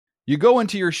You go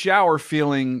into your shower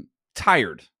feeling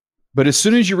tired, but as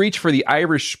soon as you reach for the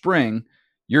Irish Spring,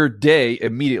 your day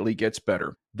immediately gets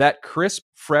better. That crisp,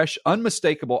 fresh,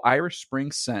 unmistakable Irish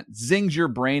Spring scent zings your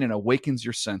brain and awakens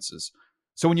your senses.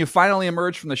 So when you finally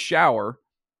emerge from the shower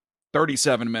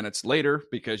 37 minutes later,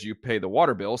 because you pay the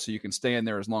water bill so you can stay in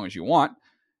there as long as you want,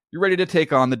 you're ready to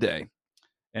take on the day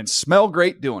and smell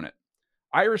great doing it.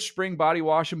 Irish Spring Body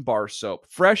Wash and Bar Soap.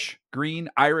 Fresh, green,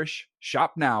 Irish.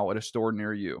 Shop now at a store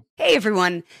near you. Hey,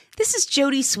 everyone. This is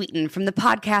Jody Sweeten from the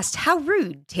podcast How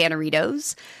Rude,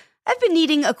 Tanneritos. I've been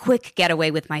needing a quick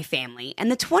getaway with my family,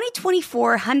 and the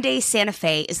 2024 Hyundai Santa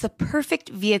Fe is the perfect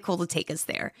vehicle to take us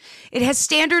there. It has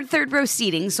standard third-row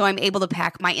seating, so I'm able to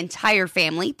pack my entire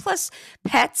family, plus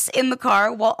pets, in the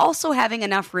car, while also having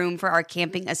enough room for our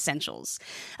camping essentials.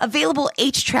 Available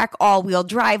H-Track all-wheel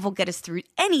drive will get us through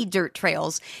any dirt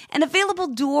trails, and available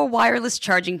dual wireless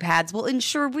charging pads will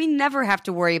ensure we never have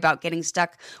to worry about getting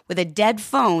stuck with a dead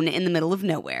phone in the middle of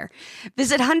nowhere.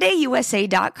 Visit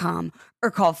HyundaiUSA.com or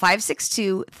call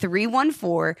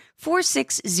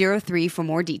 562-314-4603 for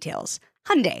more details.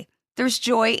 Hyundai, there's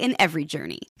joy in every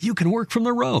journey. You can work from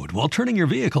the road while turning your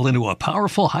vehicle into a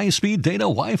powerful high-speed data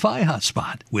Wi-Fi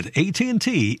hotspot with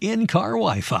AT&T in-car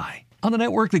Wi-Fi. On a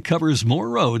network that covers more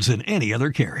roads than any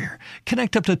other carrier.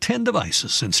 Connect up to 10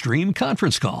 devices and stream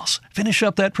conference calls. Finish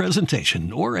up that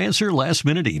presentation or answer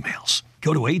last-minute emails.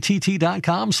 Go to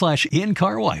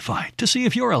att.com/in-car Wi-Fi to see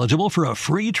if you're eligible for a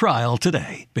free trial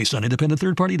today. Based on independent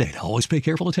third-party data, always pay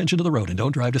careful attention to the road and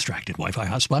don't drive distracted. Wi-Fi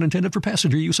hotspot intended for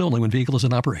passenger use only when vehicle is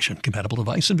in operation. Compatible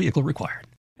device and vehicle required.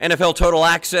 NFL Total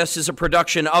Access is a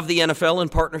production of the NFL in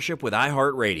partnership with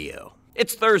iHeartRadio.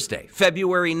 It's Thursday,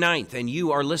 February 9th, and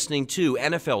you are listening to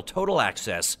NFL Total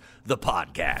Access, the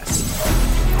podcast.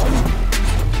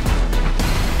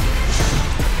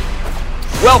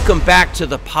 Welcome back to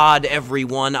the pod,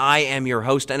 everyone. I am your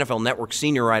host, NFL Network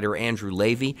senior writer Andrew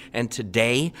Levy, and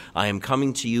today I am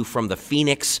coming to you from the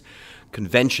Phoenix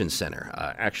Convention Center,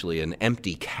 actually an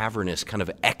empty, cavernous, kind of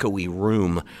echoey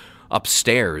room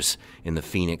upstairs in the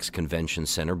Phoenix Convention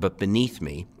Center, but beneath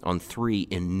me, on three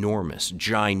enormous,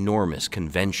 ginormous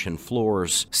convention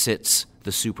floors, sits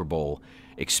the Super Bowl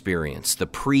experience, the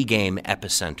pregame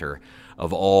epicenter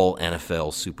of all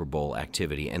NFL Super Bowl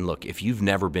activity. And look, if you've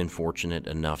never been fortunate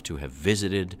enough to have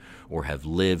visited or have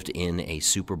lived in a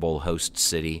Super Bowl host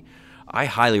city, I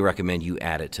highly recommend you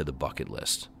add it to the bucket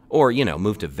list. Or,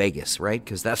 move to Vegas, right?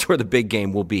 Because that's where the big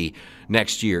game will be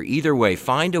next year. Either way,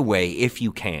 find a way, if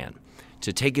you can,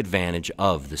 to take advantage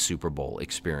of the Super Bowl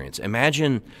experience.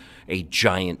 Imagine a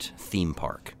giant theme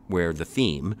park where the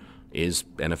theme is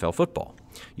NFL football.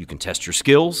 You can test your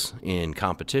skills in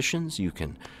competitions. You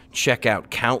can check out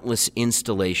countless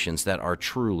installations that are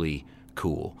truly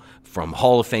cool, from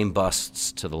Hall of Fame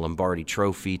busts to the Lombardi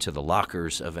Trophy to the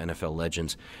lockers of NFL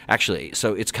legends. Actually,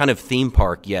 so it's kind of theme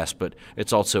park, yes, but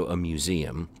it's also a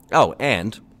museum. Oh,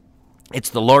 and it's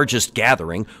the largest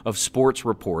gathering of sports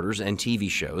reporters and TV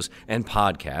shows and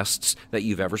podcasts that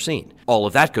you've ever seen. All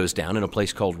of that goes down in a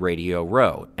place called Radio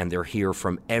Row, and they're here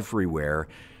from everywhere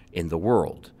in the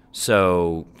world.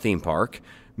 So, theme park,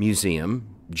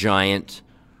 museum, giant,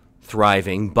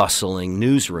 thriving, bustling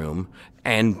newsroom,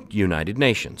 and United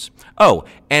Nations. Oh,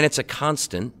 and it's a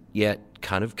constant, yet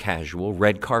kind of casual,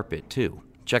 red carpet, too.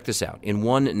 Check this out. In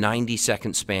one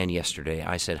 90-second span yesterday,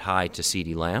 I said hi to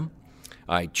CeeDee Lamb.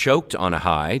 I choked on a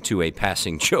hi to a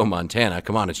passing Joe Montana.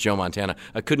 Come on, it's Joe Montana.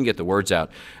 I couldn't get the words out.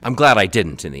 I'm glad I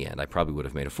didn't in the end. I probably would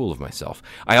have made a fool of myself.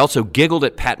 I also giggled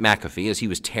at Pat McAfee as he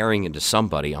was tearing into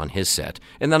somebody on his set.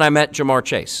 And then I met Ja'Marr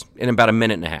Chase in about a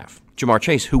minute and a half. Ja'Marr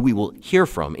Chase, who we will hear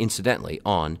from, incidentally,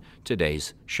 on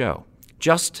today's show.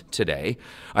 Just today,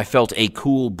 I felt a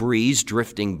cool breeze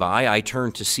drifting by. I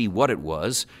turned to see what it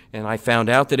was, and I found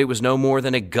out that it was no more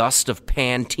than a gust of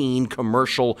Pantene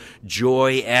commercial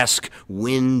joy-esque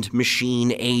wind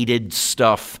machine-aided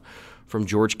stuff from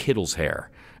George Kittle's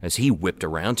hair as he whipped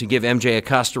around to give MJ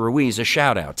Acosta-Ruiz a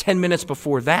shout-out. 10 minutes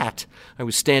before that, I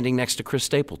was standing next to Chris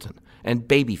Stapleton and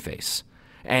Babyface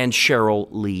and Cheryl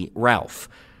Lee Ralph.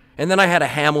 And then I had a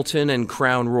Hamilton and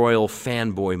Crown Royal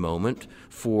fanboy moment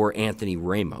for Anthony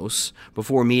Ramos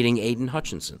before meeting Aiden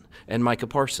Hutchinson and Micah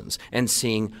Parsons and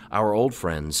seeing our old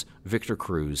friends Victor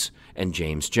Cruz and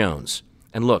James Jones.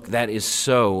 And look, that is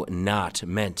so not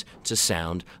meant to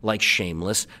sound like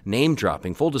shameless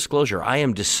name-dropping. Full disclosure, I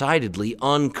am decidedly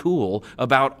uncool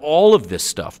about all of this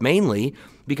stuff, mainly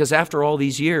because after all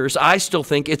these years, I still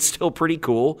think it's still pretty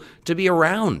cool to be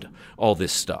around all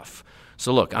this stuff.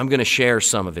 So look, I'm going to share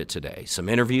some of it today. Some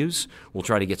interviews. We'll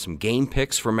try to get some game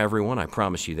picks from everyone. I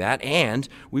promise you that. And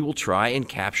we will try and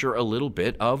capture a little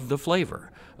bit of the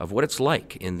flavor of what it's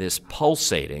like in this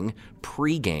pulsating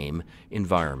pregame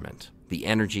environment. The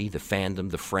energy, the fandom,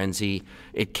 the frenzy,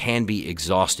 it can be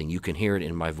exhausting. You can hear it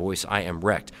in my voice. I am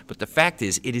wrecked. But the fact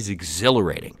is, it is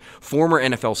exhilarating. Former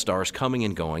NFL stars coming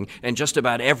and going, and just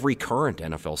about every current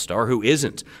NFL star who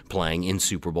isn't playing in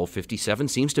Super Bowl 57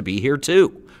 seems to be here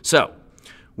too. So,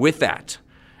 with that,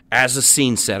 as a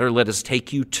scene setter, let us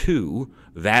take you to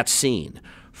that scene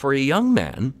for a young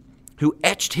man who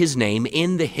etched his name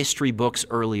in the history books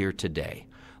earlier today.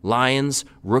 Lions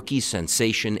rookie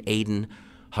sensation Aidan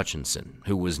Hutchinson,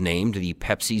 who was named the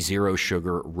Pepsi Zero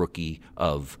Sugar Rookie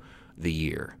of the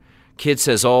Year. Kid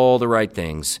says all the right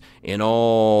things in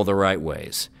all the right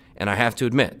ways. And I have to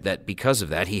admit that because of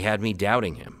that, he had me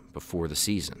doubting him before the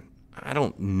season. I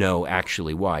don't know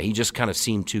actually why. He just kind of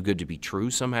seemed too good to be true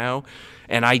somehow.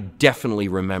 And I definitely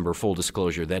remember, full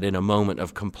disclosure, that in a moment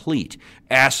of complete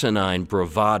asinine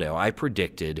bravado, I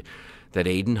predicted that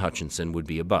Aidan Hutchinson would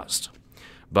be a bust.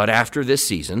 But after this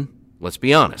season, let's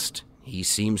be honest, he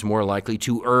seems more likely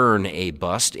to earn a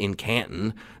bust in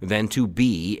Canton than to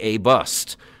be a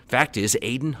bust. Fact is,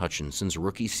 Aidan Hutchinson's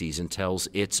rookie season tells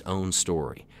its own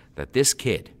story, that this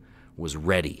kid was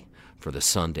ready for the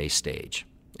Sunday stage.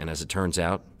 And as it turns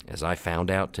out, as I found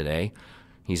out today,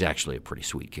 he's actually a pretty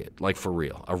sweet kid. Like, for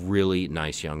real, a really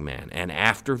nice young man. And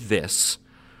after this,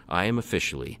 I am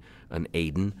officially an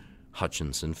Aidan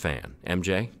Hutchinson fan.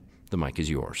 MJ, the mic is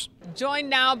yours. Joined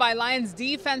now by Lions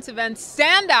defensive end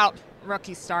standout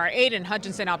rookie star Aidan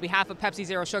Hutchinson on behalf of Pepsi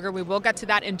Zero Sugar. We will get to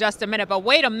that in just a minute, but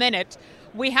wait a minute.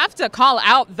 We have to call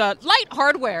out the light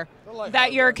hardware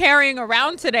that you're carrying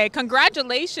around today.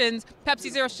 Congratulations, Pepsi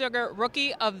Zero Sugar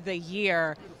Rookie of the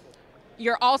Year.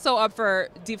 You're also up for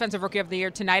Defensive Rookie of the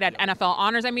Year tonight at NFL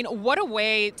Honors. I mean, what a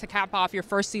way to cap off your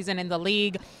first season in the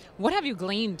league. What have you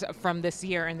gleaned from this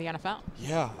year in the NFL?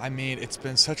 Yeah, I mean, it's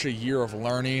been such a year of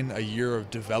learning, a year of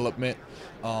development.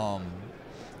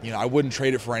 I wouldn't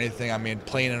trade it for anything. I mean,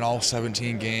 playing in all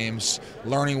 17 games,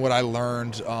 learning what I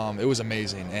learned, it was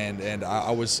amazing. And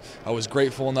I was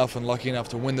grateful enough and lucky enough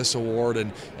to win this award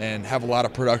and have a lot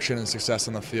of production and success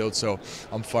on the field. So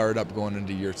I'm fired up going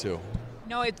into year two.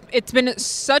 No, it's been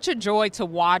such a joy to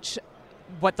watch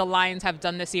what the Lions have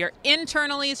done this year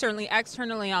internally, certainly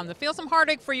externally on the field. Some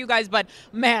heartache for you guys, but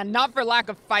man, not for lack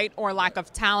of fight or lack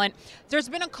of talent. There's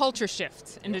been a culture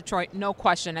shift in Detroit, no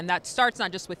question, and that starts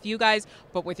not just with you guys,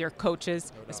 but with your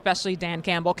coaches, especially Dan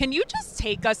Campbell. Can you just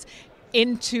take us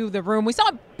into the room? We saw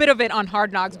a bit of it on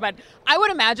Hard Knocks, but I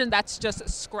would imagine that's just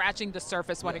scratching the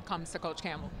surface when it comes to Coach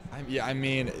Campbell. I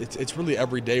mean, it's really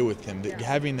every day with him.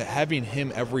 Having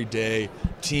him every day,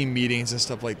 team meetings and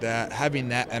stuff like that, having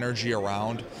that energy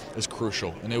around is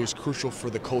crucial. And it was crucial for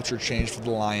the culture change for the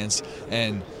Lions.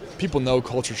 And people know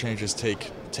culture changes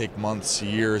take months,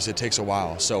 years. It takes a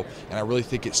while. So, and I really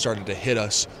think it started to hit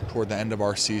us toward the end of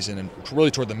our season and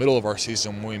really toward the middle of our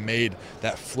season when we made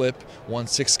that flip, won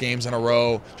 6 games in a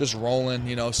row, just rolling,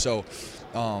 So,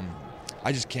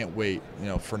 I just can't wait,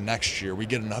 for next year. We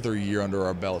get another year under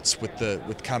our belts with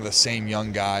kind of the same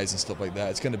young guys and stuff like that.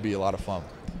 It's going to be a lot of fun.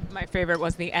 My favorite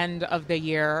was the end of the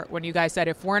year when you guys said,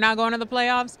 if we're not going to the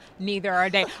playoffs, neither are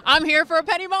they. I'm here for a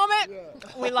penny moment. Yeah.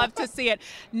 We love to see it.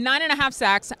 9.5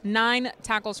 sacks, 9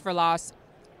 tackles for loss.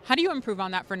 How do you improve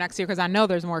on that for next year? Because I know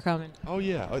there's more coming. Oh,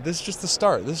 yeah. This is just the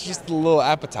start. This is just the little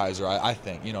appetizer, I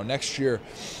think. Next year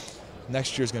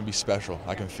is going to be special.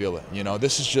 I can feel it.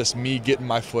 This is just me getting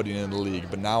my footing in the league.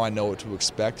 But now I know what to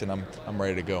expect, and I'm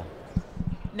ready to go.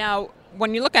 Now,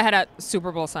 when you look ahead at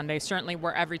Super Bowl Sunday, certainly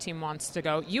where every team wants to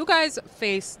go, you guys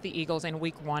face the Eagles in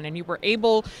Week 1, and you were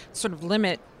able to sort of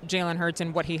limit Jalen Hurts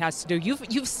and what he has to do.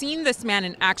 You've seen this man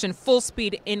in action, full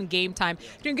speed in game time.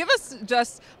 Can you give us,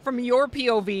 just from your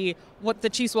POV, what the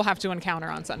Chiefs will have to encounter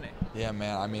on Sunday? Yeah,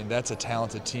 man. I mean, that's a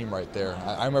talented team right there.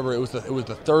 I remember it was the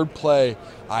third play.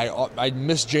 I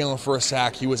missed Jalen for a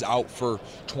sack. He was out for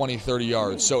 20, 30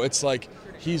 yards. So it's like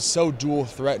he's so dual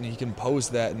threat, and he can pose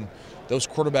that. And those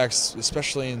quarterbacks,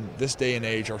 especially in this day and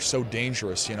age, are so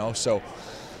dangerous, So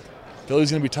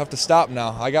Philly's going to be tough to stop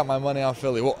now. I got my money on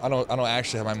Philly. Well, I don't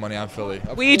actually have my money on Philly.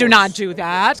 We do not do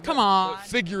that. Come on. But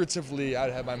figuratively,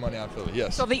 I'd have my money on Philly,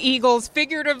 yes. So the Eagles,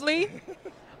 figuratively,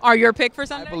 are your pick for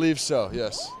Sunday? I believe so,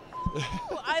 yes.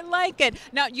 I like it.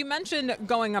 Now, you mentioned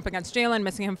going up against Jalen,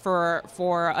 missing him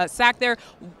for a sack there.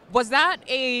 Was that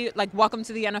a welcome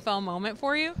to the NFL moment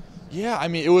for you? Yeah, I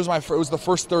mean, it was the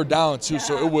first third down too,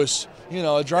 so it was,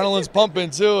 adrenaline's pumping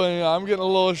too, and I'm getting a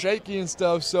little shaky and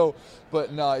stuff. So,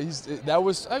 but no, you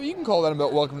can call that a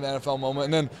welcome to the NFL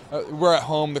moment. And then we're at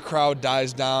home, the crowd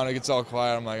dies down, it gets all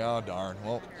quiet. I'm like, oh darn,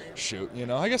 well, shoot,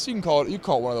 I guess you can call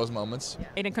it one of those moments.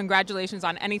 Aiden, congratulations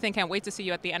on anything. Can't wait to see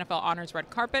you at the NFL Honors red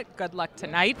carpet. Good luck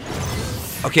tonight.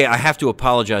 Okay, I have to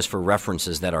apologize for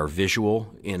references that are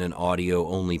visual in an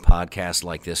audio-only podcast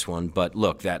like this one, but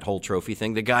look, that whole trophy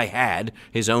thing, the guy had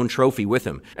his own trophy with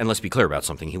him. And let's be clear about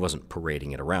something, he wasn't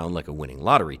parading it around like a winning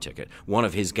lottery ticket. One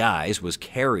of his guys was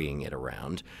carrying it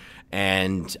around,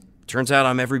 and turns out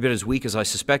I'm every bit as weak as I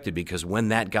suspected, because when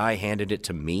that guy handed it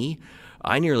to me,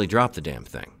 I nearly dropped the damn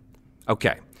thing.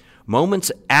 Okay,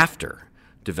 moments after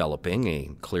developing a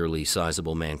clearly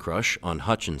sizable man crush on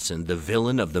Hutchinson, the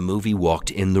villain of the movie walked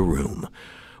in the room.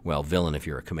 Well, villain if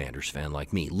you're a Commanders fan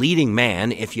like me. Leading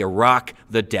man if you rock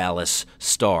the Dallas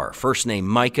Star. First name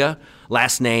Micah,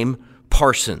 last name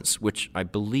Parsons, which I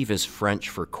believe is French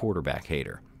for quarterback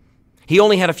hater. He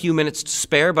only had a few minutes to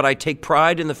spare, but I take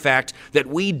pride in the fact that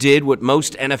we did what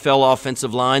most NFL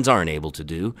offensive lines aren't able to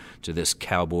do to this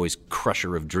Cowboys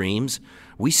crusher of dreams.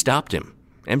 We stopped him.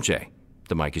 MJ,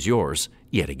 the mic is yours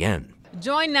yet again.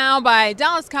 Joined now by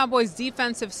Dallas Cowboys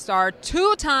defensive star,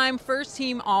 two-time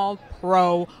first-team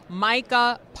All-Pro,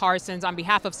 Micah Parsons, on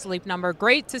behalf of Sleep Number.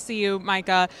 Great to see you,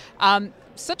 Micah.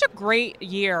 Such a great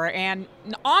year, and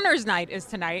Honors Night is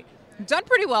tonight. Done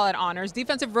pretty well at Honors.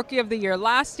 Defensive Rookie of the Year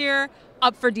last year,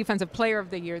 up for Defensive Player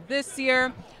of the Year this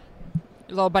year.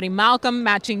 Your little buddy Malcolm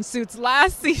matching suits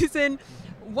last season.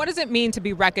 What does it mean to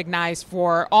be recognized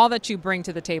for all that you bring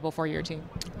to the table for your team?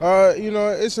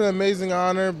 It's an amazing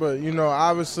honor, but,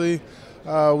 obviously we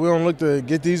don't look to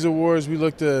get these awards. We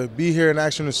look to be here in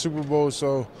action in the Super Bowl.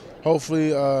 So hopefully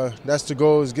that's the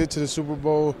goal, is get to the Super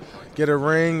Bowl, get a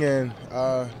ring, and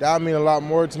that would mean a lot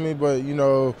more to me. But,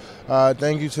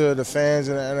 thank you to the fans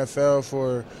in the NFL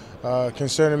for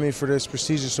concerning me for this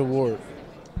prestigious award.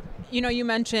 You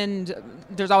mentioned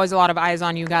there's always a lot of eyes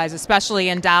on you guys, especially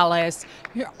in Dallas.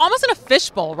 You're almost in a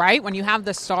fishbowl, right, when you have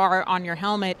the star on your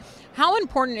helmet. How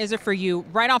important is it for you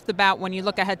right off the bat when you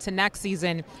look ahead to next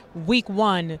season, week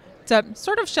one, to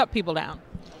sort of shut people down?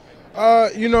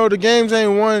 The games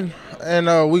ain't won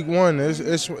in week one.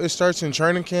 It starts in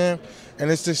training camp, and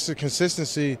it's just the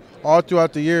consistency all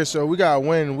throughout the year. So we got to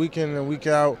win week in and week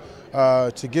out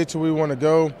to get to where we want to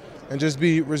go. And just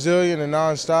be resilient and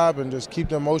nonstop, and just keep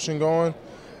the emotion going.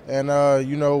 And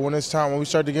when it's time, when we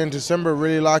start to get in December,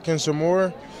 really lock in some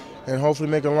more, and hopefully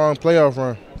make a long playoff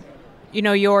run.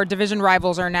 Your division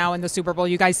rivals are now in the Super Bowl.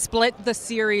 You guys split the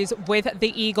series with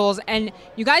the Eagles, and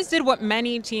you guys did what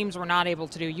many teams were not able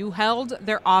to do. You held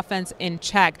their offense in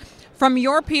check. From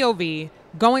your POV,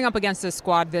 going up against this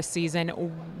squad this season,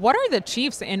 what are the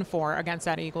Chiefs in for against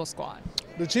that Eagles squad?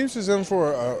 The Chiefs is in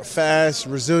for a fast,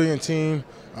 resilient team.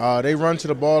 They run to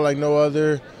the ball like no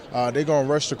other. They're going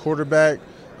to rush the quarterback.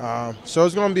 So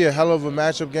it's going to be a hell of a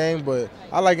matchup game, but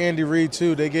I like Andy Reid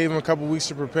too. They gave him a couple weeks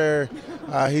to prepare.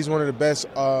 He's one of the best,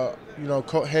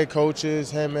 head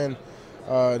coaches, him and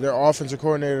their offensive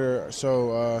coordinator.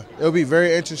 So it'll be a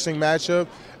very interesting matchup,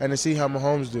 and to see how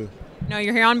Mahomes do. No,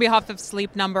 you're here on behalf of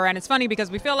Sleep Number, and it's funny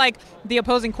because we feel like the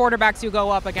opposing quarterbacks you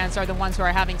go up against are the ones who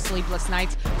are having sleepless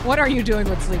nights. What are you doing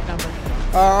with Sleep Number?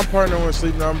 I'm partnering with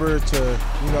Sleep Number to,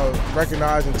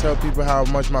 recognize and tell people how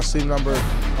much my Sleep Number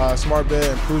smart bed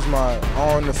improves my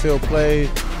on-the-field play,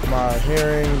 my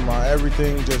hearing, my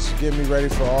everything, just get me ready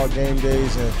for all game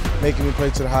days and making me play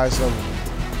to the highest level.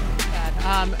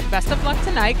 Best of luck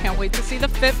tonight. Can't wait to see the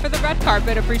fit for the red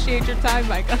carpet. Appreciate your time,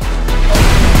 Micah.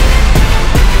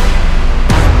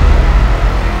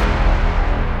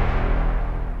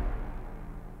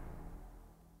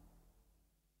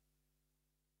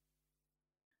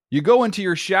 You go into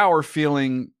your shower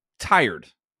feeling tired,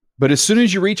 but as soon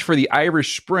as you reach for the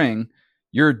Irish Spring,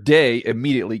 your day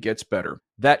immediately gets better.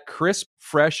 That crisp,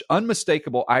 fresh,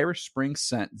 unmistakable Irish Spring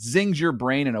scent zings your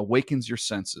brain and awakens your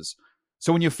senses.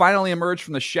 So when you finally emerge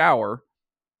from the shower,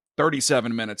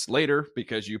 37 minutes later,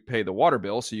 because you pay the water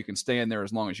bill so you can stay in there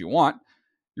as long as you want,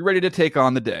 you're ready to take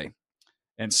on the day.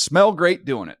 And smell great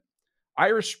doing it.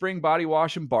 Irish Spring Body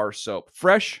Wash and Bar Soap.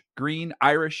 Fresh, green,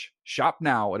 Irish. Shop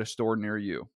now at a store near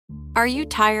you. Are you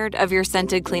tired of your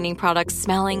scented cleaning products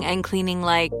smelling and cleaning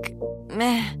like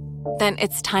meh? Then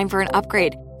it's time for an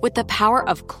upgrade with the power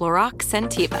of Clorox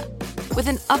Scentiva. With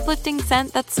an uplifting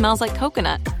scent that smells like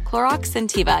coconut, Clorox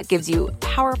Scentiva gives you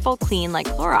powerful clean like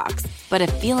Clorox, but a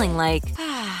feeling like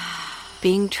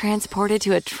being transported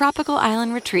to a tropical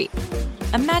island retreat.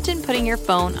 Imagine putting your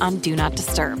phone on Do Not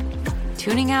Disturb,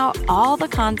 tuning out all the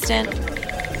constant,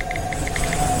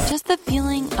 just the the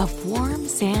feeling of warm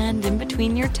sand in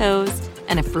between your toes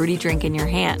and a fruity drink in your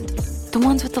hand. The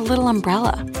ones with the little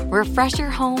umbrella. Refresh your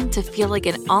home to feel like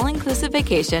an all-inclusive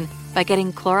vacation by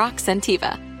getting Clorox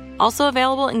Scentiva. Also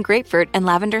available in grapefruit and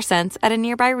lavender scents at a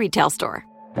nearby retail store.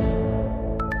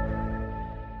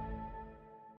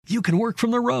 You can work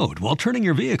from the road while turning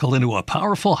your vehicle into a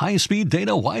powerful high-speed data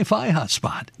Wi-Fi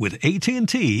hotspot with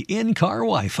AT&T in-car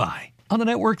Wi-Fi. On a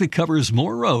network that covers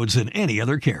more roads than any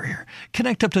other carrier.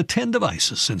 Connect up to 10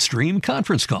 devices and stream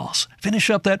conference calls. Finish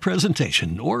up that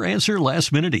presentation or answer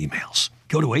last-minute emails.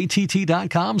 Go to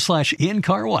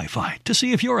att.com/in-car Wi-Fi to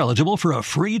see if you're eligible for a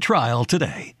free trial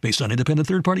today. Based on independent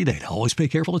third-party data, always pay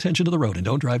careful attention to the road and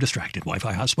don't drive distracted.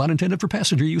 Wi-Fi hotspot intended for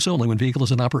passenger use only when vehicle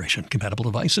is in operation. Compatible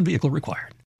device and vehicle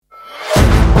required.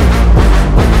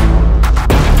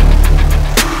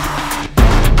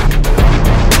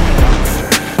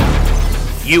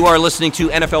 You are listening to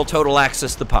NFL Total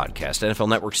Access, the podcast. NFL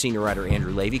Network senior writer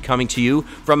Andrew Levy coming to you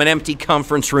from an empty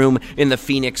conference room in the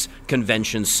Phoenix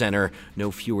Convention Center.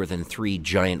 No fewer than 3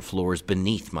 giant floors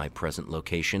beneath my present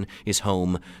location is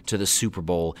home to the Super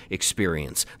Bowl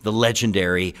experience, the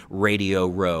legendary Radio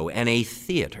Row, and a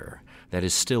theater that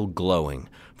is still glowing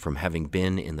from having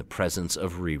been in the presence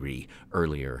of Riri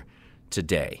earlier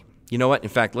today. You know what? In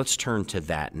fact, let's turn to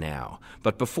that now.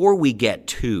 But before we get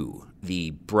to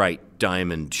the bright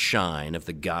diamond shine of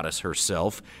the goddess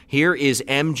herself, here is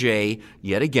MJ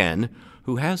yet again,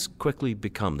 who has quickly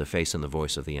become the face and the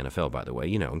voice of the NFL, by the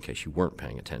way, in case you weren't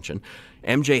paying attention.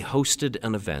 MJ hosted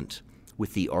an event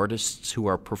with the artists who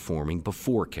are performing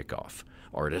before kickoff.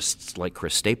 Artists like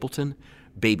Chris Stapleton,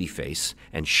 Babyface,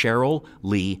 and Cheryl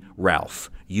Lee Ralph.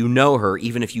 You know her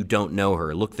even if you don't know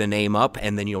her. Look the name up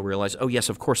and then you'll realize, oh yes,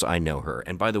 of course I know her.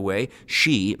 And by the way,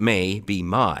 she may be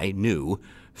my new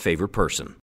favorite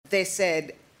person. They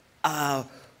said, we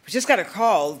just got a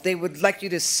call. They would like you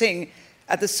to sing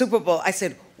at the Super Bowl. I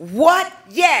said, what?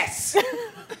 Yes.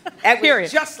 It was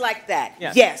just like that.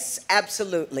 Yeah. Yes,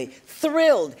 absolutely.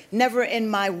 Thrilled. Never in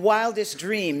my wildest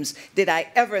dreams did I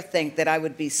ever think that I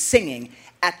would be singing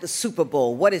at the Super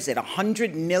Bowl. What is it,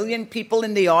 100 million people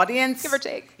in the audience? Give or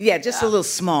take. Yeah, just a little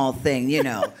small thing,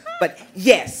 But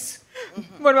yes.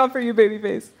 What about for you,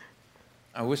 Babyface?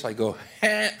 I wish I go,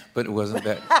 but it wasn't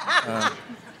that.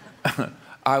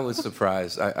 I was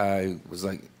surprised. I was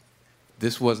like,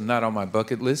 this was not on my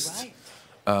bucket list. Right.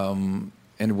 And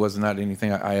it was not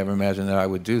anything I ever imagined that I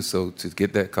would do. So to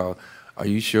get that call, are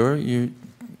you sure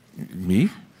me?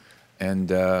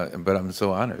 But I'm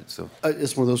so honored. So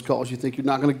it's one of those calls you think you're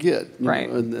not going to get, right?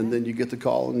 And then you get the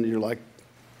call, and you're like,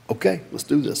 okay, let's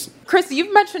do this. Chris,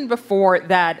 you've mentioned before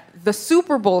that the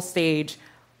Super Bowl stage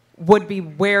would be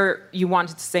where you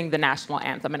wanted to sing the national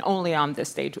anthem, and only on this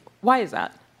stage. Why is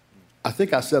that? I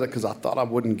think I said it because I thought I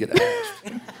wouldn't get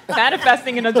asked.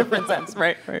 Manifesting in a different sense,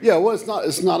 right? Yeah, well, it's not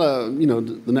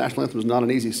the national anthem is not an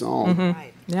easy song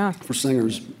for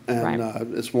singers, and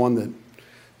it's one that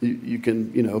you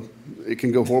can, it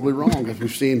can go horribly wrong, as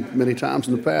we've seen many times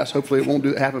in the past. Hopefully it won't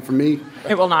happen for me.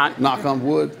 It will not. Knock on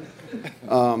wood.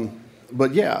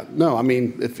 But yeah, no, I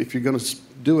mean, if you're going to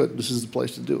do it, this is the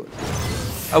place to do it.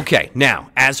 Okay,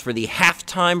 now, as for the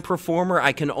halftime performer,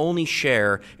 I can only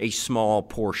share a small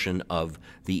portion of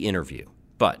the interview.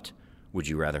 But would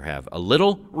you rather have a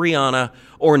little Rihanna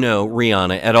or no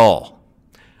Rihanna at all?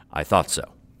 I thought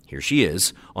so. Here she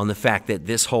is on the fact that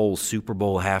this whole Super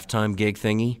Bowl halftime gig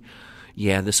thingy,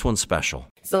 yeah, this one's special.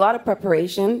 It's a lot of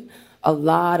preparation, a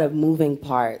lot of moving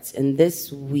parts. And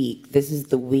this is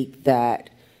the week that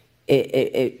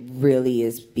it really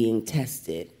is being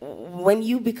tested. When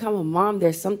you become a mom,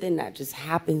 there's something that just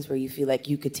happens where you feel like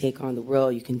you could take on the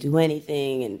world, you can do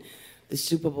anything, and the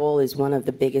Super Bowl is one of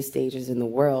the biggest stages in the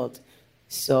world.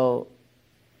 So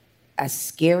as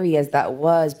scary as that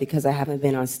was, because I haven't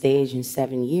been on stage in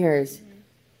 7 years,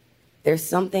 there's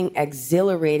something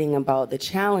exhilarating about the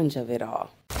challenge of it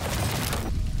all.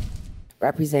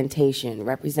 Representation,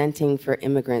 representing for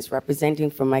immigrants, representing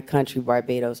for my country,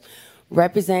 Barbados,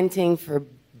 representing for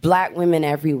Black women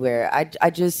everywhere. I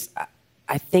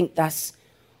think that's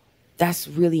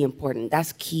really important.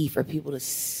 That's key for people to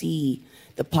see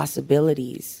the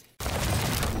possibilities.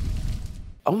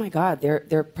 Oh my God, there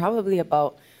are probably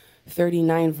about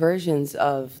 39 versions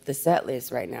of the set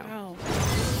list right now. Wow.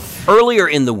 Earlier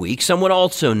in the week, someone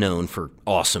also known for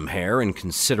awesome hair and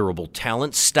considerable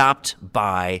talent stopped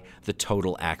by the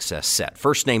Total Access set.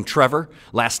 First name Trevor,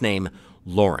 last name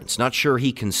Lawrence. Not sure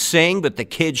he can sing, but the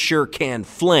kid sure can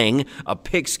fling a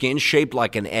pigskin shaped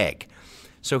like an egg.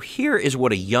 So here is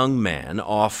what a young man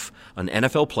off an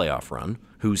NFL playoff run,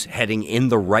 who's heading in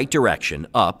the right direction,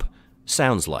 up,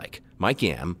 sounds like. Mike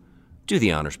Yam, Do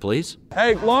the honors, please.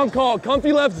 Hey, long call.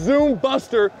 Comfy left, zoom,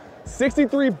 Buster.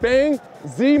 63 bang,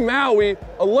 Z Maui.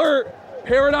 Alert,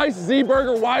 Paradise, Z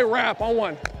Burger, Y Wrap on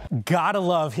one. Gotta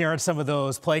love hearing some of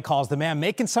those play calls. The man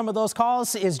making some of those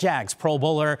calls is Jags Pro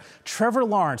Bowler Trevor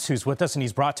Lawrence, who's with us, and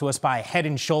he's brought to us by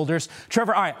Head & Shoulders.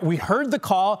 Trevor, all right, we heard the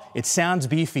call. It sounds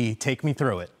beefy. Take me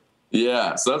through it.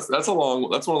 Yeah, so that's one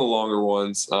of the longer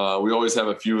ones. We always have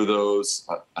a few of those,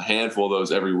 a handful of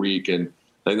those every week, and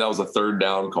I think that was a third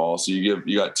down call. So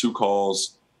you got 2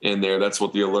 calls in there. That's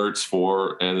what the alert's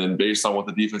for, and then based on what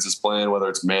the defense is playing, whether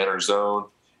it's man or zone,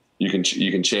 you can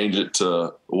change it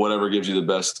to whatever gives you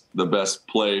the best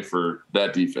play for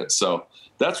that defense. So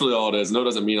that's really all it is. No, it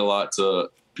doesn't mean a lot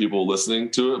to people listening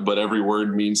to it, but every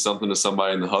word means something to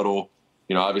somebody in the huddle.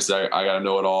 You know, obviously I got to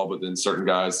know it all, but then certain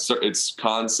guys, it's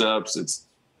concepts, it's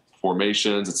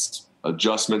formations, it's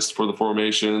adjustments for the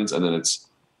formations, and then it's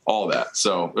all that.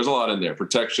 So there's a lot in there.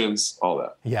 Protections, all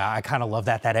that. Yeah, I kind of love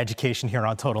that. That education here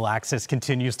on Total Access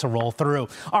continues to roll through.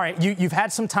 All right, you've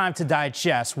had some time to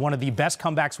digest one of the best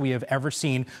comebacks we have ever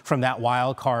seen from that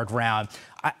wild card round.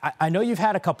 I know you've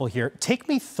had a couple here. Take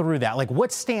me through that. Like,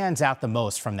 what stands out the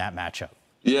most from that matchup?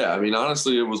 Yeah, I mean,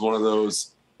 honestly, it was one of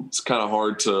those. It's kind of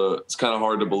hard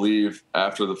to believe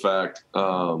after the fact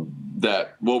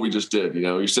that what we just did. You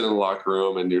know, you sit in the locker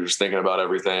room and you're just thinking about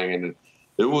everything, and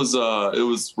it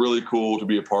was really cool to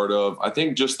be a part of. I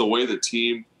think just the way the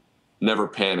team never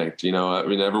panicked. You know, I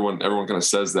mean, everyone kind of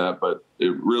says that, but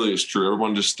it really is true.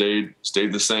 Everyone just stayed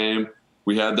the same.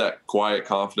 We had that quiet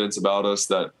confidence about us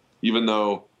that even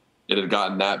though it had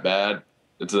gotten that bad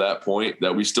to that point,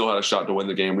 that we still had a shot to win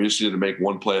the game. We just needed to make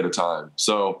one play at a time.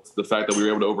 So the fact that we were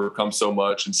able to overcome so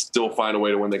much and still find a way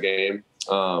to win the game,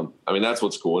 I mean, that's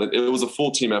what's cool. And it was a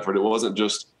full team effort. It wasn't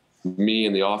just me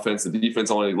and the offense. The defense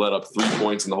only let up 3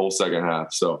 points in the whole second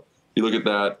half. So you look at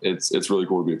that, it's really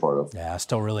cool to be a part of. Yeah,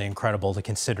 still really incredible to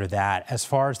consider that. As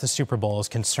far as the Super Bowl is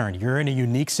concerned, you're in a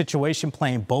unique situation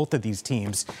playing both of these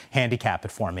teams. Handicap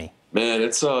it for me. Man,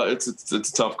 it's a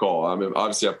tough call. I mean,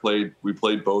 obviously we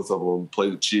played both of them,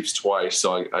 played the Chiefs twice,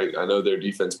 so I know their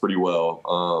defense pretty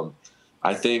well.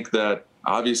 I think that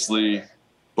obviously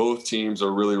both teams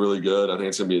are really, really good. I think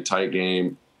it's going to be a tight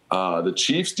game. The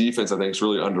Chiefs defense, I think, is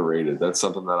really underrated. That's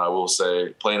something that I will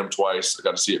say. Playing them twice, I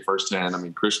got to see it firsthand. I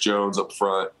mean, Chris Jones up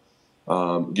front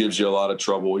gives you a lot of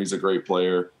trouble. He's a great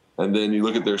player. And then you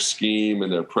look at their scheme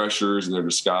and their pressures and their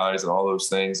disguise and all those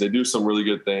things. They do some really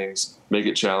good things, make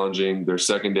it challenging. Their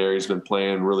secondary's been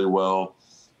playing really well.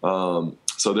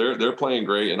 So they're playing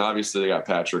great. And obviously they got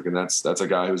Patrick, and that's a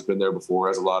guy who's been there before,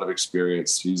 has a lot of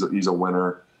experience. He's a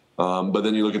winner. But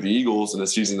then you look at the Eagles and the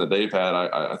season that they've had,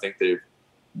 I think they've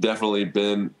definitely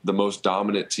been the most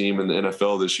dominant team in the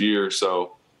NFL this year.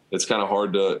 So it's kind of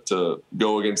hard to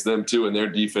go against them too. And their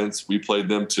defense, we played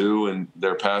them too, and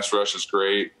their pass rush is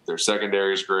great. Their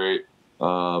secondary is great.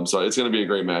 So it's going to be a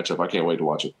great matchup. I can't wait to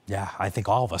watch it. Yeah, I think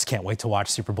all of us can't wait to watch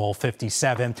Super Bowl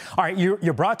 57. All right,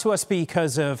 you're brought to us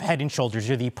because of Head & Shoulders.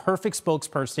 You're the perfect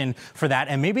spokesperson for that.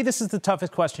 And maybe this is the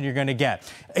toughest question you're going to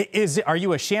get. Are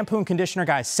you a shampoo and conditioner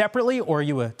guy separately, or are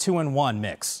you a 2-in-1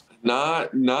 mix?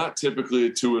 Not typically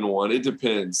a 2-in-1. It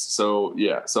depends. So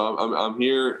yeah. So I'm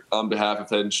here on behalf of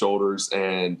Head & Shoulders,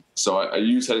 and so I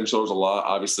use Head & Shoulders a lot.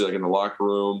 Obviously, like in the locker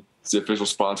room, it's the official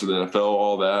sponsor of the NFL,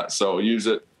 all that. So I use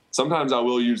it. Sometimes I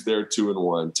will use their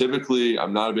 2-in-1. Typically,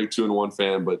 I'm not a big 2-in-1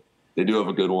 fan, but they do have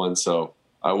a good one, so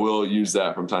I will use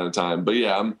that from time to time. But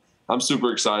yeah, I'm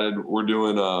super excited. We're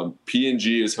doing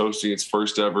P&G is hosting its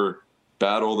first ever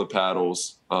Battle of the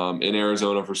Paddles in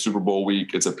Arizona for Super Bowl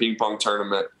week. It's a ping pong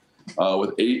tournament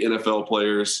with 8 NFL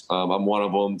players. I'm one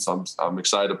of them, so I'm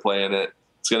excited to play in it.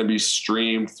 It's going to be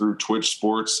streamed through Twitch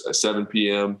Sports at 7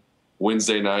 p.m.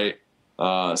 Wednesday night.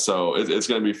 So it's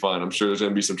going to be fun. I'm sure there's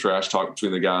going to be some trash talk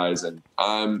between the guys, and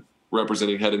I'm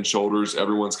representing Head & Shoulders.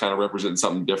 Everyone's kind of representing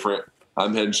something different.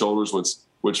 I'm Head & Shoulders,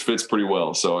 which fits pretty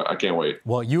well, so I can't wait.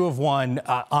 Well, you have won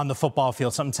on the football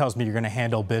field. Something tells me you're going to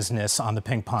handle business on the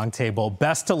ping pong table.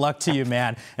 Best of luck to you,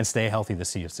 man, and stay healthy this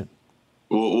season.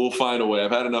 We'll find a way. I've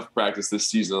had enough practice this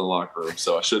season in the locker room,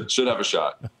 so I should have a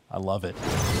shot. I love it.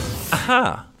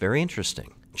 Aha, very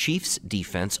interesting. Chiefs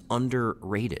defense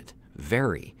underrated.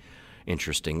 Very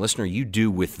interesting. Listener, you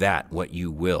do with that what you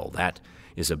will. That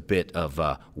is a bit of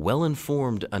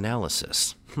well-informed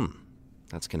analysis.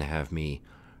 That's going to have me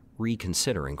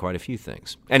reconsidering quite a few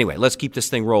things. Anyway, let's keep this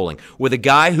thing rolling with a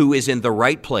guy who is in the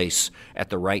right place at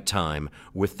the right time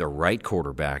with the right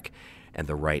quarterback and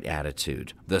the right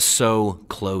attitude. The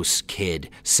so-close kid,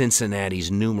 Cincinnati's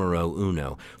numero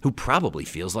uno, who probably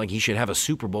feels like he should have a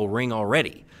Super Bowl ring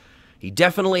already. He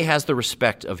definitely has the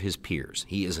respect of his peers.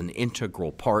 He is an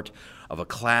integral part of a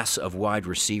class of wide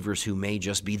receivers who may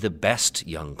just be the best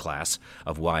young class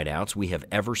of wideouts we have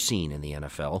ever seen in the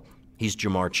NFL. He's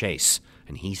Ja'Marr Chase,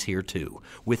 and he's here too,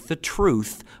 with the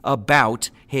truth about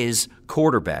his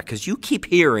quarterback. Because you keep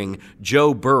hearing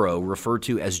Joe Burrow referred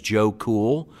to as Joe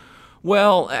Cool.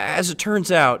 Well, as it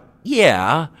turns out,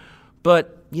 yeah,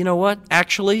 but you know what?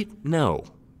 Actually, no.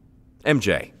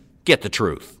 MJ, get the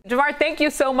truth. Ja'Marr, thank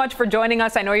you so much for joining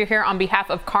us. I know you're here on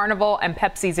behalf of Carnival and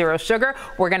Pepsi Zero Sugar.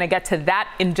 We're going to get to that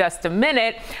in just a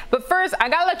minute. But first, I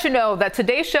got to let you know that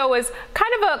today's show is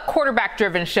kind of a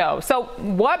quarterback-driven show. So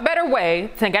what better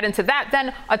way to get into that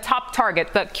than a top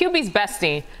target, the QB's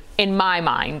bestie, in my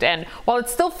mind. And while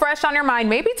it's still fresh on your mind,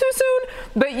 maybe too soon,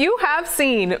 but you have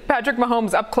seen Patrick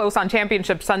Mahomes up close on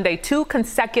Championship Sunday 2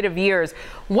 consecutive years.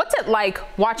 What's it like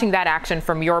watching that action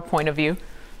from your point of view?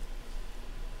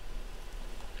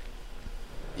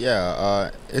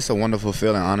 Yeah, it's a wonderful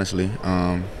feeling, honestly.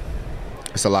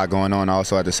 It's a lot going on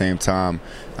also at the same time.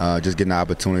 Just getting the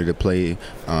opportunity to play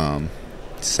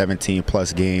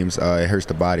 17-plus games, it hurts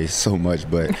the body so much,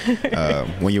 but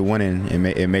when you're winning,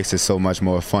 it makes it so much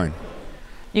more fun.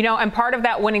 You know, and part of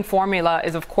that winning formula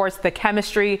is, of course, the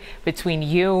chemistry between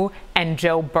you and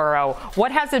Joe Burrow.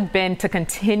 What has it been to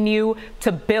continue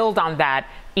to build on that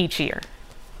each year?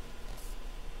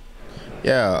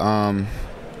 Yeah,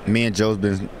 me and Joe's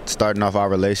been starting off our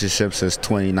relationship since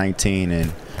 2019,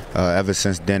 and ever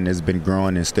since then it's been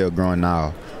growing and still growing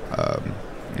now.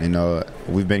 You know,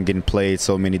 we've been getting played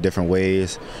so many different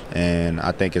ways, and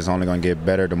I think it's only going to get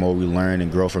better the more we learn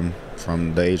and grow from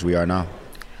the age we are now.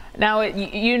 Now,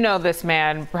 you know this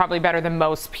man probably better than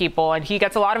most people, and he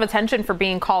gets a lot of attention for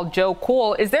being called Joe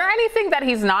Cool. Is there anything that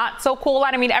he's not so cool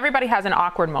at? I mean, everybody has an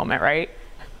awkward moment, right?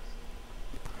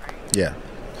 Yeah.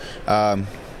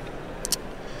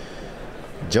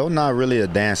 Joe not really a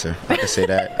dancer, I can say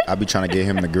that. I be trying to get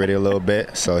him to gritty a little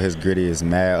bit, so his gritty is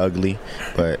mad ugly.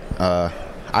 But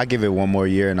I'll give it one more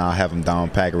year, and I'll have him down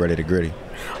pack ready to gritty.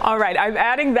 All right, I'm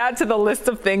adding that to the list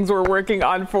of things we're working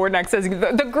on for next season.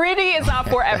 The gritty is not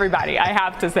for everybody, I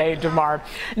have to say, Ja'Marr.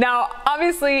 Now,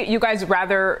 obviously, you guys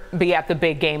rather be at the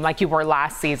big game like you were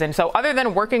last season. So other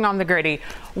than working on the gritty,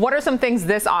 what are some things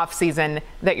this offseason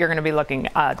that you're going to be looking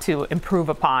to improve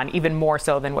upon, even more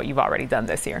so than what you've already done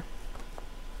this year?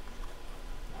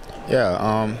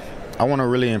 Yeah, I want to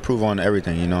really improve on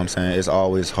everything, you know what I'm saying? It's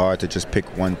always hard to just pick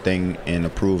one thing and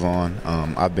improve on.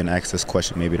 I've been asked this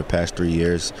question maybe the past 3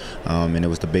 years, and it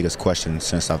was the biggest question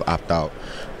since I've opted out.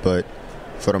 But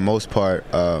for the most part,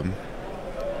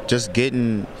 just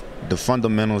getting the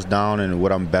fundamentals down and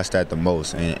what I'm best at the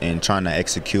most, and trying to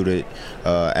execute it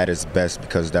at its best,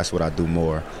 because that's what I do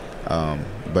more.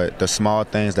 But the small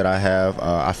things that I have,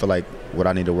 I feel like what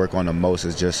I need to work on the most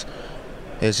is just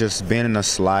being in a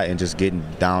slot and just getting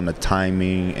down the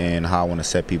timing and how I want to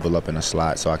set people up in a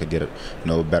slot so I could get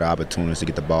better opportunities to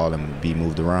get the ball and be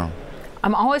moved around.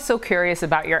 I'm always so curious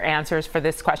about your answers for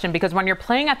this question, because when you're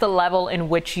playing at the level in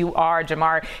which you are,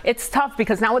 Ja'Marr, it's tough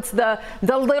because now it's the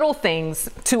little things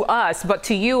to us, but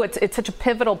to you, it's such a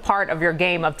pivotal part of your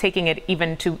game of taking it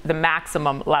even to the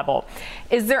maximum level.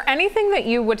 Is there anything that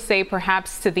you would say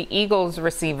perhaps to the Eagles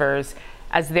receivers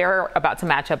as they're about to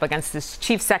match up against this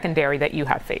Chiefs secondary that you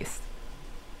have faced?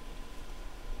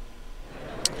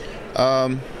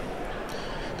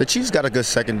 The Chiefs got a good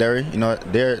secondary. You know,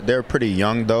 they're pretty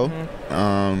young though.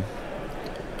 Mm-hmm.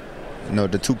 You know,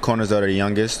 the two corners are the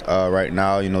youngest right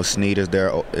now. You know, Snead is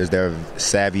their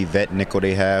savvy vet nickel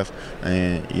they have,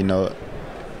 and you know,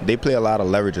 they play a lot of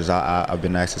leverages. I've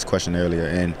been asked this question earlier,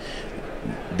 and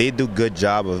they do a good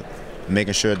job of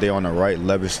making sure they're on the right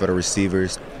leverage for the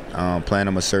receivers. Playing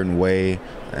them a certain way,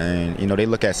 and you know, they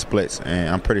look at splits, and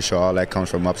I'm pretty sure all that comes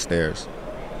from upstairs.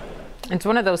 It's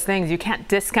one of those things, you can't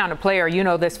discount a player, you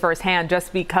know this firsthand,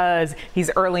 just because he's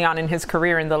early on in his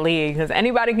career in the league, because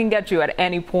anybody can get you at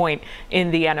any point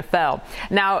in the NFL.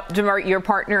 Now, Ja'Marr, you're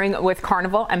partnering with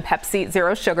Carnival and Pepsi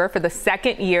Zero Sugar for the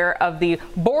second year of the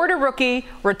Board a Rookie,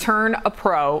 Return a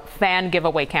Pro fan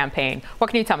giveaway campaign. What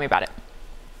can you tell me about it?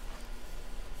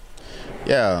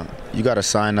 Yeah, you got to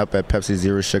sign up at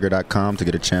PepsiZeroSugar.com to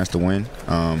get a chance to win.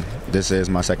 This is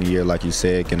my second year, like you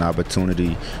said, getting an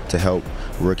opportunity to help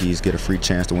rookies get a free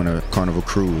chance to win a Carnival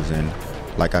cruise. And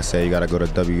like I said, you got to go to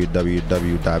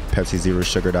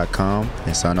www.PepsiZeroSugar.com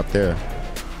and sign up there.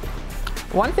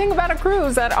 One thing about a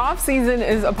cruise, that off season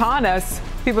is upon us.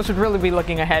 People should really be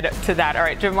looking ahead to that. All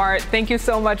right, Ja'Marr, thank you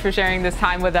so much for sharing this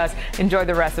time with us. Enjoy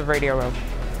the rest of Radio Row.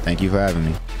 Thank you for having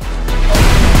me.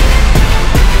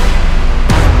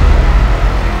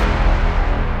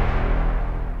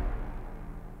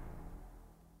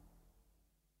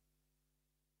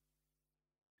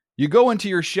 You go into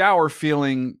your shower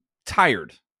feeling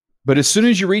tired, but as soon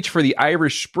as you reach for the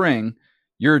Irish Spring,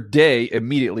 your day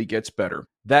immediately gets better.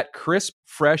 That crisp,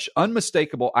 fresh,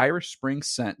 unmistakable Irish Spring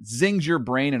scent zings your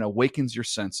brain and awakens your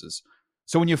senses.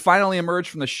 So when you finally emerge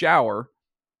from the shower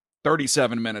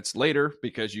 37 minutes later,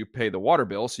 because you pay the water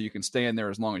bill so you can stay in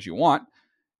there as long as you want,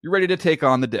 you're ready to take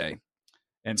on the day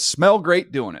and smell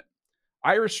great doing it.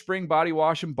 Irish Spring Body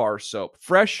Wash and Bar Soap.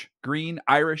 Fresh, green,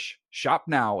 Irish. Shop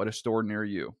now at a store near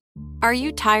you. Are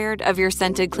you tired of your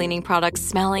scented cleaning products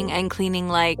smelling and cleaning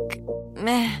like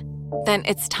meh? Then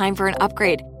it's time for an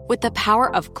upgrade with the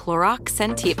power of Clorox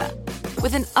Scentiva.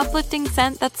 With an uplifting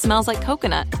scent that smells like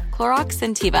coconut, Clorox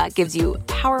Scentiva gives you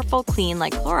powerful clean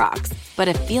like Clorox, but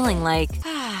a feeling like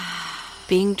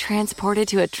being transported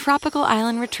to a tropical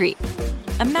island retreat.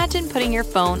 Imagine putting your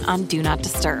phone on Do Not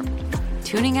Disturb,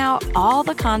 tuning out all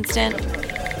the constant,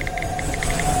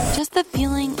 just the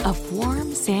feeling of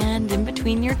warm sand in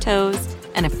between your toes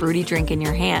and a fruity drink in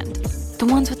your hand. The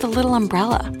ones with the little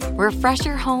umbrella. Refresh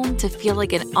your home to feel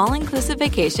like an all-inclusive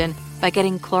vacation by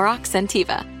getting Clorox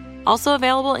Scentiva. Also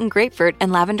available in grapefruit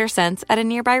and lavender scents at a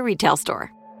nearby retail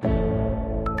store.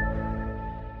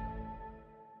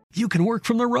 You can work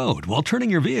from the road while turning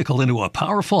your vehicle into a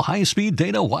powerful high-speed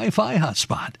data Wi-Fi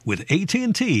hotspot with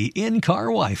AT&T in-car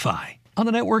Wi-Fi. On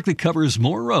a network that covers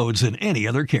more roads than any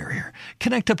other carrier.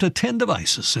 Connect up to 10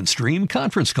 devices and stream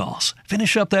conference calls.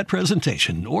 Finish up that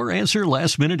presentation or answer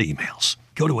last-minute emails.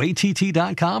 Go to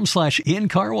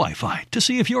att.com/in-car Wi-Fi to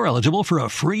see if you're eligible for a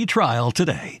free trial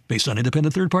today. Based on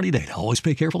independent third-party data, always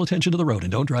pay careful attention to the road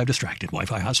and don't drive distracted.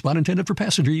 Wi-Fi hotspot intended for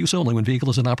passenger use only when vehicle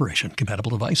is in operation.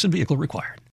 Compatible device and vehicle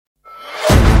required.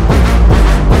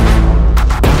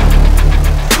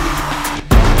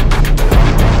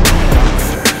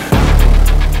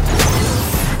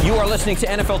 You are listening to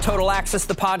NFL Total Access,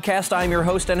 the podcast. I'm your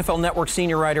host, NFL Network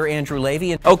senior writer Andrew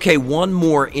Levy. Okay, one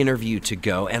more interview to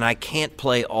go, and I can't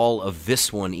play all of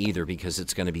this one either because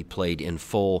it's going to be played in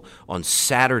full on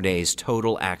Saturday's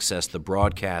Total Access, the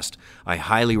broadcast. I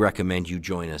highly recommend you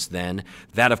join us then.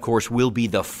 That, of course, will be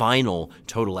the final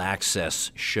Total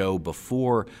Access show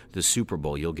before the Super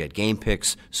Bowl. You'll get game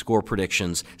picks, score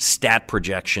predictions, stat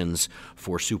projections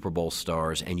for Super Bowl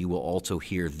stars, and you will also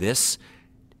hear this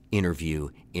interview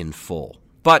in full.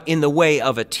 But in the way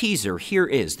of a teaser, here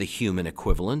is the human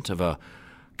equivalent of a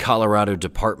Colorado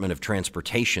Department of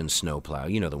Transportation snowplow.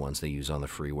 You know, the ones they use on the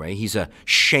freeway. He's a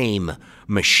shame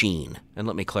machine. And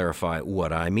let me clarify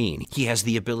what I mean. He has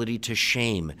the ability to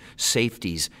shame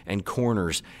safeties and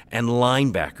corners and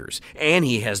linebackers. And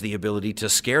he has the ability to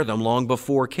scare them long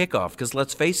before kickoff. Because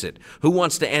let's face it, who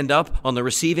wants to end up on the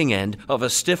receiving end of a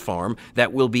stiff arm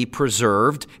that will be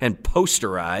preserved and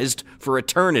posterized for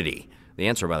eternity? The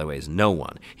answer, by the way, is no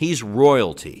one. He's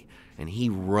royalty, and he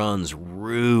runs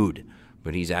rude.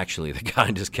 But he's actually the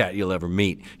kindest cat you'll ever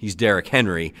meet. He's Derrick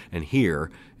Henry, and here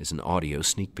is an audio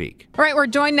sneak peek. All right, we're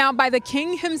joined now by the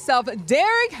king himself.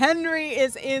 Derrick Henry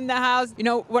is in the house. You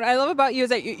know, what I love about you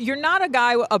is that you're not a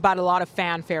guy about a lot of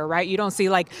fanfare, right? You don't see,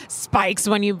 like, spikes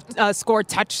when you score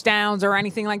touchdowns or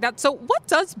anything like that. So what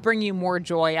does bring you more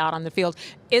joy out on the field?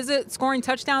 Is it scoring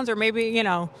touchdowns or maybe, you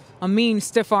know, a mean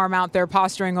stiff arm out there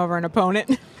posturing over an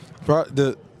opponent?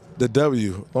 The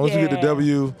W. As long as we get the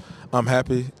W, I'm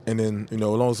happy. And then, you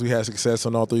know, as long as we had success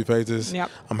on all three phases,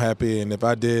 I'm happy. And if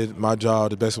I did my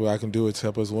job the best way I can do it to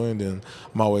help us win, then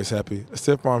I'm always happy. A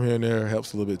stiff arm here and there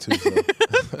helps a little bit too. So.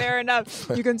 Fair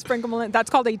enough. You can sprinkle them in. That's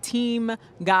called a team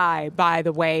guy, by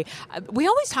the way. We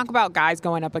always talk about guys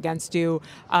going up against you,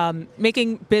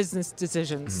 making business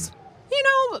decisions. You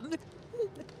know,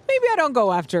 maybe I don't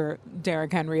go after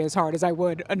Derrick Henry as hard as I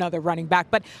would another running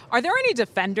back, but are there any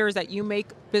defenders that you make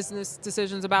business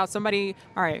decisions about? Somebody,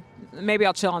 all right, maybe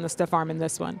I'll chill on the stiff arm in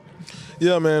this one.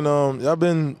 Yeah, man. I've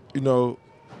been, you know,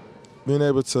 being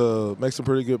able to make some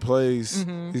pretty good plays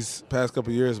these past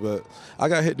couple of years, but I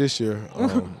got hit this year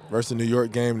versus the New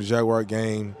York game, the Jaguar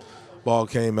game. Ball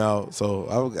came out,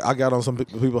 so I got on some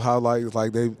people highlights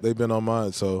like they've been on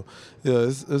mine. So yeah,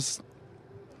 it's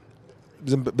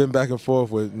been back and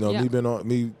forth with, you know,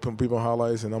 me putting people on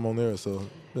highlights and I'm on there, so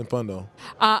it's been fun though.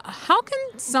 How can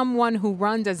someone who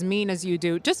runs as mean as you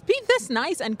do just be this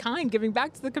nice and kind, giving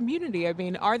back to the community? I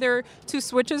mean, are there two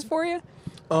switches for you?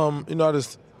 You know, I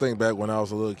just think back when I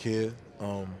was a little kid,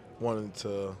 wanting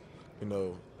to, you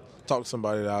know, talk to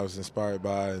somebody that I was inspired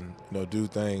by and, you know, do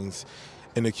things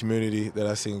in the community that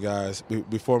I seen guys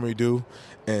before me do,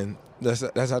 and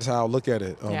that's how I look at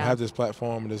it. I have this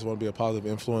platform and just want to be a positive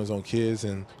influence on kids,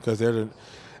 and because they're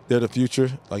the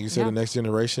future, like you said, the next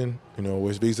generation. You know,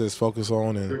 which Visa is focused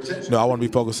on, and you know, I want to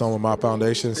be focused on with my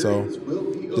foundation. So,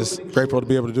 just grateful to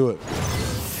be able to do it.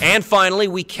 And finally,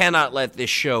 we cannot let this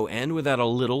show end without a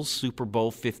little Super Bowl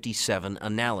 57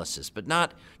 analysis, but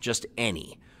not just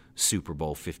any Super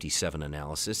Bowl 57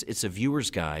 analysis. It's a viewer's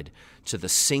guide to the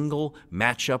single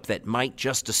matchup that might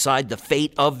just decide the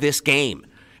fate of this game.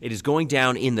 It is going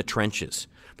down in the trenches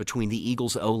between the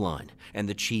Eagles' O-line and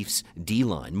the Chiefs'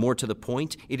 D-line. More to the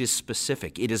point, it is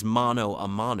specific. It is mano a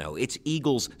mano. It's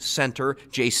Eagles center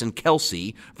Jason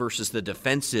Kelce versus the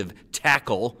defensive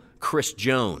tackle Chris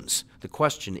Jones. The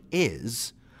question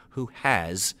is, who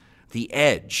has the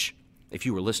edge? If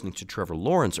you were listening to Trevor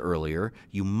Lawrence earlier,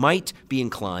 you might be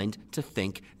inclined to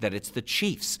think that it's the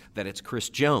Chiefs, that it's Chris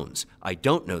Jones. I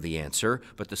don't know the answer,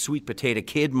 but the sweet potato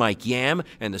kid Mike Yam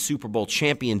and the Super Bowl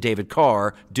champion David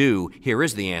Carr do. Here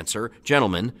is the answer.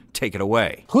 Gentlemen, take it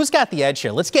away. Who's got the edge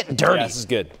here? Let's get dirty. Yeah, this is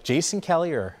good. Jason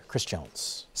Kelce or Chris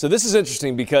Jones? So this is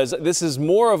interesting because this is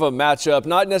more of a matchup,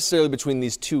 not necessarily between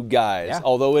these two guys,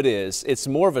 although it is. It's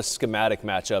more of a schematic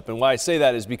matchup. And why I say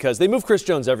that is because they move Chris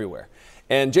Jones everywhere.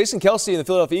 And Jason Kelce and the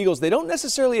Philadelphia Eagles, they don't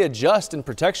necessarily adjust in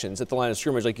protections at the line of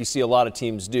scrimmage like you see a lot of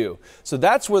teams do. So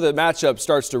that's where the matchup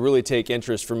starts to really take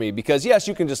interest for me because, yes,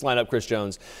 you can just line up Chris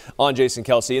Jones on Jason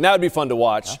Kelce, and that would be fun to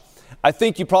watch. Yeah. I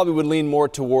think you probably would lean more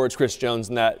towards Chris Jones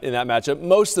in that matchup.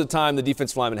 Most of the time, the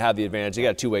defensive linemen have the advantage. They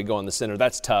got a two-way go in the center.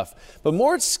 That's tough. But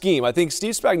more at scheme, I think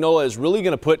Steve Spagnuolo is really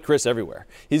going to put Chris everywhere.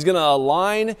 He's going to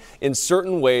align in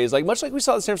certain ways, much like we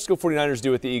saw the San Francisco 49ers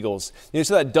do with the Eagles. You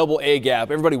saw that double A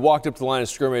gap. Everybody walked up to the line of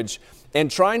scrimmage and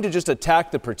trying to just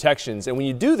attack the protections. And when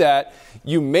you do that,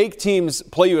 you make teams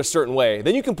play you a certain way.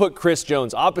 Then you can put Chris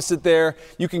Jones opposite there.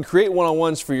 You can create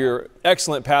one-on-ones for your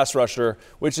excellent pass rusher,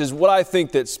 which is what I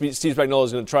think that Steve Spagnuolo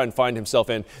is going to try and find himself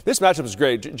in. This matchup is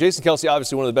great. Jason Kelce,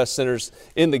 obviously one of the best centers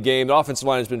in the game. The offensive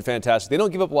line has been fantastic. They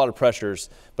don't give up a lot of pressures,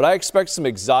 but I expect some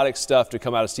exotic stuff to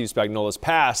come out of Steve Spagnuolo's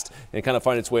past and kind of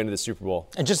find its way into the Super Bowl.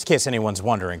 And just in case anyone's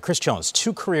wondering, Chris Jones,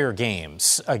 2 career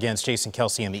games against Jason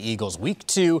Kelce and the Eagles. Week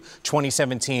 2,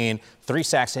 2017, 3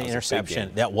 sacks and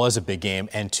interception. That was a big game.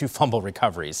 And 2 fumble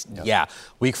recoveries. Yeah.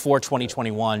 Week 4,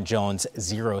 2021, Jones,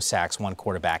 0 sacks, 1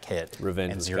 quarterback hit.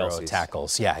 Revenge and 0 Kelsey's.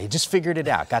 tackles. Yeah, he just figured it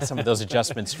out. Got some of those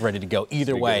adjustments ready to go.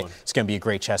 Either way, it's going to be a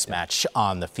great chess match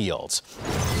on the field.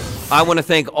 I want to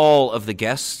thank all of the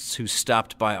guests who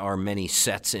stopped by our many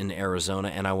sets in Arizona,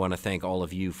 and I want to thank all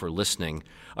of you for listening.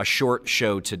 A short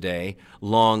show today,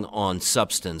 long on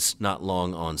substance, not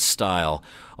long on style.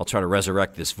 I'll try to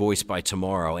resurrect this voice by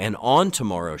tomorrow. And on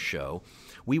tomorrow's show,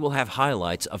 we will have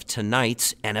highlights of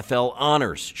tonight's NFL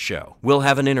Honors Show. We'll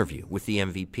have an interview with the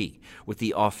MVP, with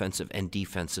the offensive and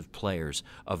defensive players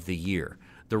of the year,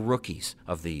 the rookies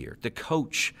of the year, the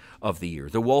coach of the year,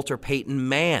 the Walter Payton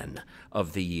Man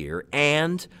of the year,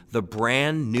 and the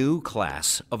brand new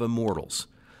class of immortals.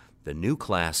 The new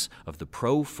class of the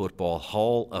Pro Football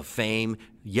Hall of Fame.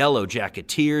 Yellow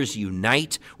Jacketeers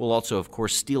unite. We'll also, of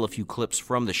course, steal a few clips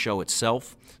from the show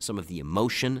itself. Some of the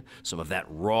emotion, some of that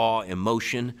raw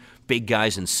emotion. Big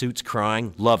guys in suits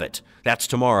crying. Love it. That's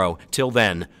tomorrow. Till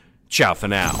then, ciao for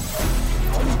now.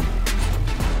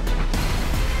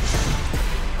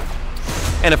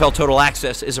 NFL Total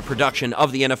Access is a production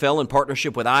of the NFL in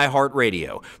partnership with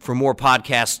iHeartRadio. For more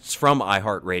podcasts from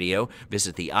iHeartRadio,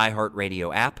 visit the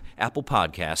iHeartRadio app, Apple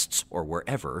Podcasts, or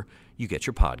wherever you get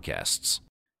your podcasts.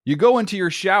 You go into your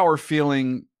shower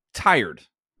feeling tired,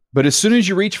 but as soon as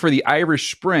you reach for the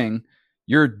Irish Spring,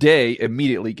 your day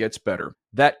immediately gets better.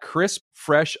 That crisp,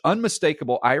 fresh,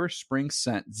 unmistakable Irish Spring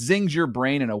scent zings your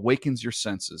brain and awakens your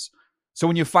senses. So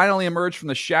when you finally emerge from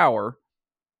the shower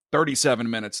 37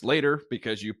 minutes later,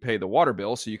 because you pay the water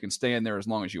bill so you can stay in there as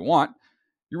long as you want,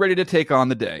 you're ready to take on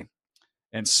the day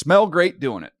and smell great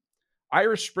doing it.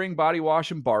 Irish Spring Body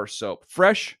Wash and Bar Soap.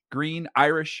 Fresh, green,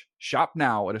 Irish. Shop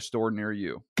now at a store near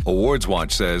you. Awards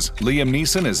Watch says Liam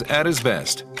Neeson is at his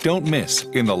best. Don't miss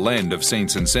In the Land of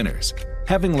Saints and Sinners.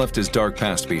 Having left his dark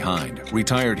past behind,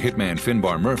 retired hitman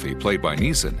Finbar Murphy, played by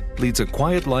Neeson, leads a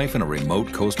quiet life in a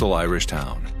remote coastal Irish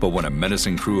town. But when a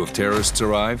menacing crew of terrorists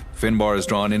arrive, Finbar is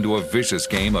drawn into a vicious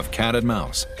game of cat and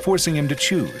mouse, forcing him to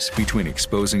choose between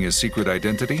exposing his secret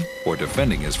identity or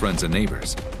defending his friends and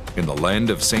neighbors. In the Land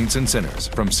of Saints and Sinners,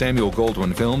 from Samuel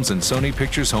Goldwyn Films and Sony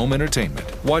Pictures Home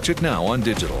Entertainment. Watch it now on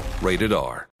digital. Rated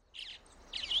R.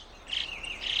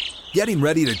 Getting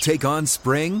ready to take on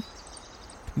spring?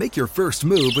 Make your first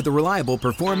move with the reliable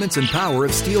performance and power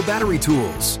of Steel battery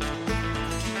tools.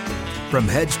 From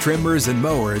hedge trimmers and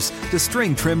mowers to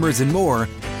string trimmers and more,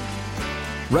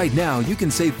 right now you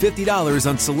can save $50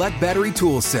 on select battery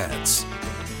tool sets.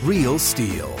 Real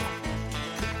Steel.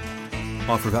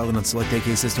 Offer valid on select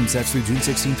AK system sets through June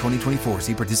 16, 2024.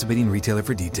 See participating retailer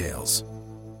for details.